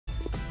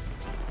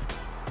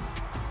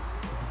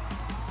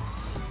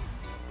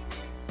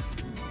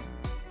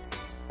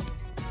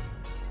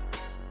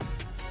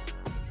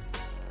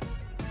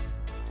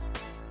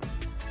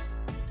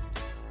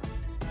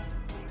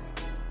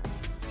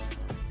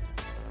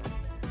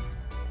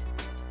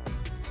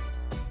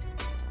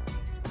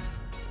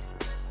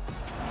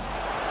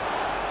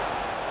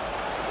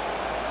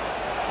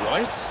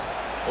Royce.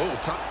 Oh,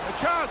 A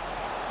chance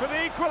for the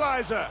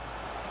equaliser.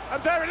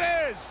 And there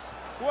it is.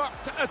 What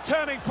a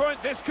turning point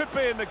this could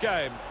be in the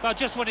game. Well,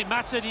 just when it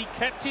mattered, he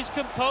kept his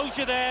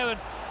composure there and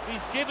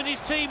he's given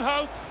his team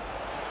hope.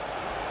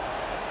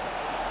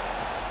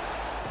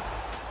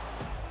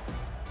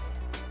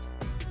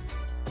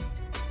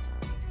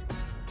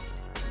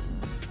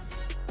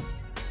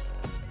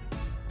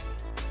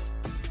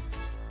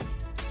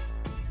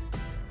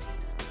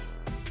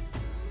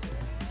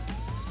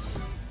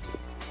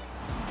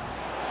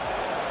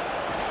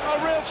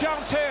 A real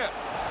chance here.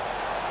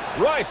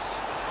 Royce.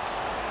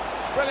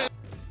 Brilliant.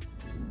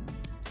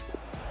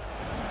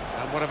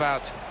 And what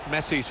about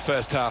Messi's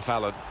first half,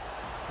 Alan?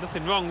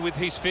 Nothing wrong with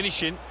his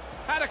finishing.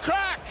 Had a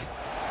crack!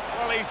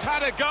 Well, he's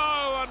had a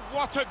go, and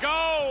what a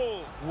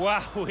goal!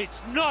 Wow,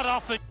 it's not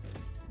often.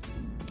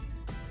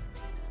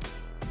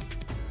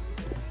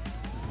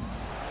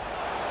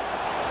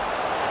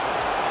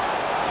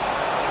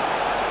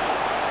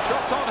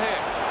 Shots on here.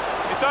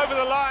 It's over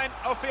the line,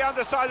 off the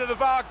underside of the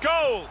bar.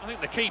 Goal! I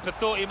think the keeper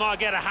thought he might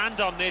get a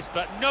hand on this,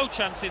 but no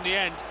chance in the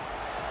end.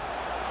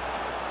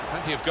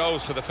 Plenty of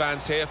goals for the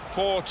fans here.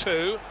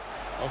 4-2.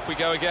 Off we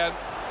go again.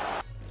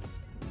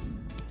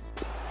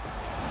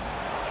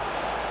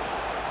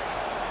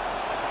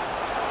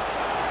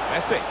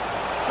 Messi.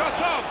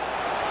 Shot on!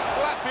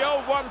 Well, that's the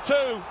old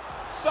 1-2.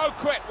 So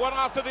quick, one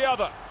after the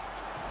other.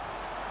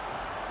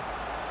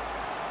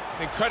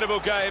 Incredible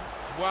game.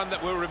 One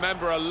that we'll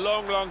remember a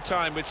long, long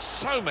time with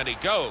so many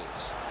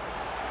goals.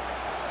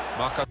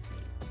 Marco.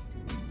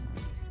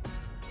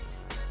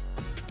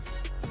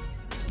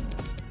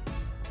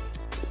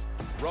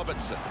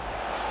 Robertson.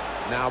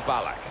 Now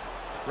Ballack.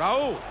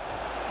 Raul.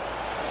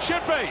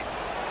 Should be.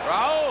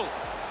 Raul.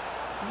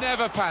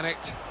 Never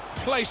panicked.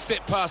 Placed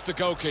it past the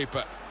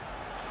goalkeeper.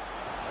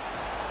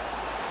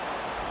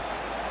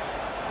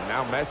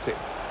 Now Messi.